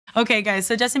Okay, guys,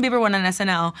 so Justin Bieber won on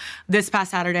SNL this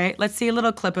past Saturday. Let's see a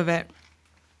little clip of it.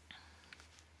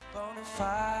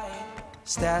 Bonafide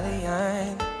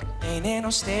stallion, ain't in no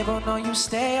stable, no, you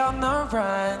stay on the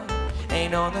run.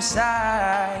 Ain't on the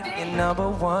side, you're number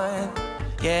one.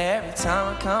 Yeah, every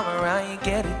time I come around, you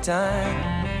get it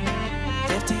done.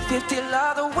 50-50,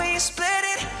 love the way you split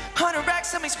it. 100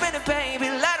 racks, let me spend it, baby.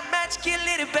 Light a match, get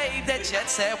lit, it, babe. That jet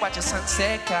set, watch the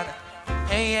sunset, kinda.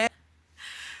 Hey, yeah.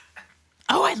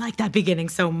 Oh, I like that beginning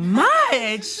so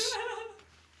much.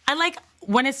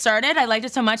 When it started, I liked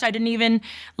it so much, I didn't even,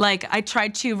 I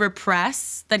tried to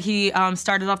repress that he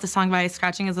started off the song by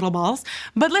scratching his little balls.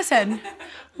 But listen,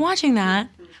 watching that,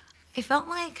 it felt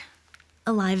like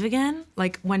alive again.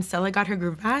 Like when Stella got her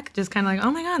groove back, just kind of like,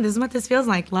 oh my God, this is what this feels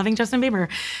like, loving Justin Bieber.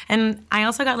 And I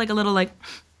also got a little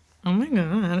oh my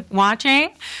God, watching,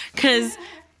 because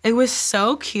it was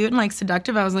so cute and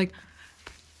seductive. I was like,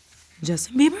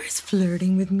 Justin Bieber is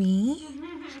flirting with me.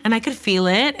 And I could feel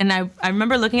it. And I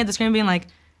remember looking at the screen and being like,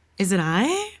 is it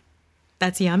I?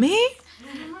 That's yummy?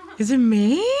 Is it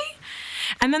me?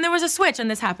 And then there was a switch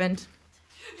and this happened.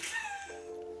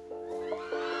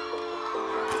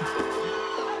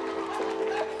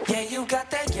 Yeah, you got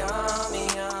that yummy,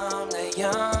 yum, that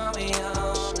yummy,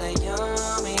 yum, that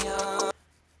yummy, yum.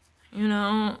 You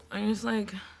know, I'm just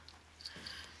like,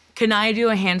 can I do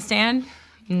a handstand?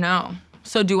 No.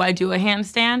 So do I do a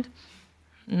handstand?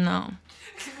 No.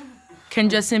 Can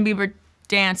Justin Bieber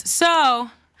dance? So,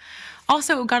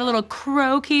 also it got a little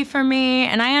croaky for me,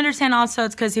 and I understand also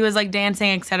it's because he was dancing,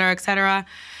 etc., etc.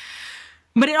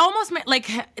 But it almost made,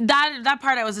 that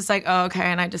part I was just like, oh, okay,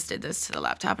 and I just did this to the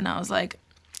laptop, and I was like,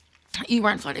 you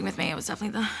weren't flirting with me, it was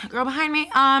definitely the girl behind me.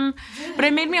 But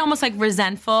it made me almost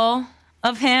resentful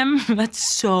of him. That's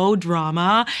so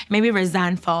drama. It made me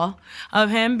resentful of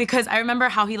him because I remember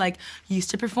how he used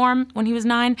to perform when he was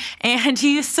 9, and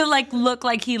he used to look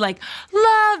like he loved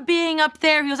being up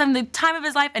there. He was having the time of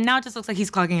his life, and now it just looks like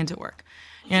he's clocking into work,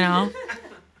 you know?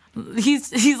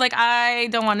 He's like, I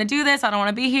don't want to do this, I don't want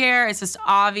to be here, it's just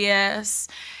obvious.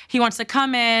 He wants to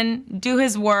come in, do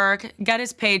his work, get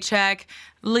his paycheck,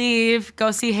 leave,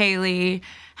 go see Haley,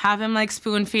 have him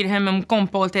spoon feed him and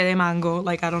compote de mango,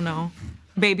 I don't know,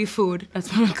 baby food,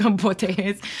 that's what compote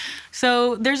is.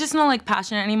 So there's just no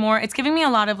passion anymore. It's giving me a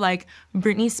lot of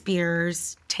Britney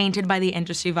Spears, tainted by the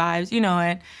industry vibes, you know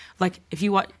it. If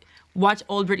you watch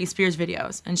old Britney Spears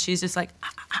videos and she's just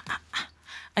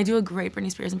I do a great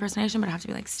Britney Spears impersonation, but I have to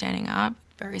be standing up,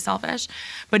 very selfish.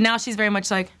 But now she's very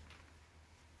much and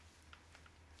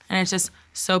it's just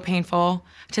so painful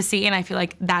to see, and I feel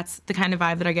that's the kind of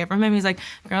vibe that I get from him. He's like,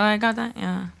 girl, I got that,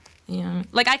 yeah.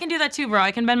 I can do that too, bro,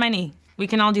 I can bend my knee. We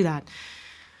can all do that.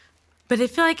 But I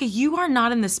feel you are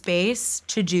not in the space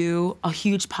to do a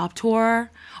huge pop tour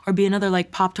or be another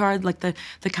Pop-Tart,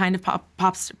 the kind of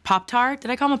Pop-Tart. Did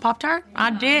I call him a Pop-Tart?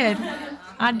 I did.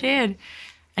 I did.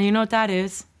 And you know what that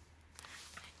is?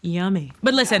 Yummy.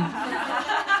 But listen,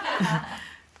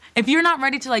 if you're not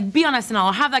ready to be on SNL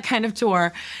or have that kind of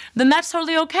tour, then that's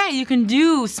totally okay. You can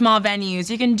do small venues.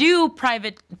 You can do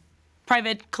private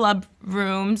club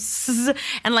rooms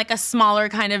and a smaller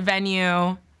kind of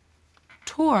venue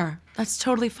tour. That's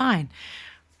totally fine.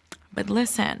 But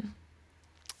listen,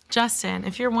 Justin,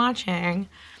 if you're watching,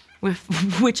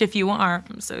 which if you are,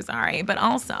 I'm so sorry, but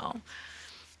also,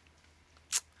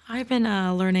 I've been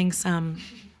learning some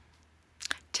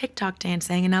TikTok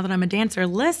dancing, and now that I'm a dancer,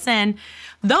 listen,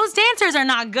 those dancers are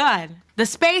not good. The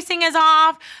spacing is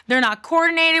off, they're not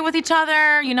coordinated with each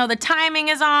other, the timing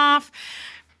is off.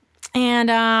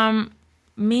 And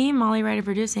me, Molly Ryder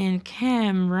producing, and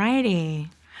Kim Righty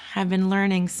have been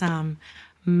learning some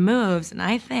moves, and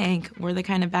I think we're the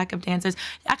kind of backup dancers.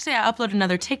 Actually, I uploaded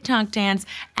another TikTok dance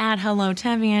at Hello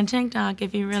Tefi on TikTok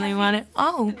if you really want it.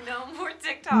 Oh. No more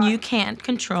TikTok. You can't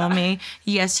control me.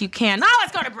 Yes, you can. Now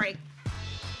let's go to break.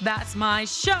 That's my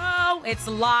show. It's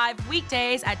live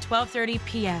weekdays at 12:30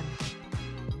 p.m.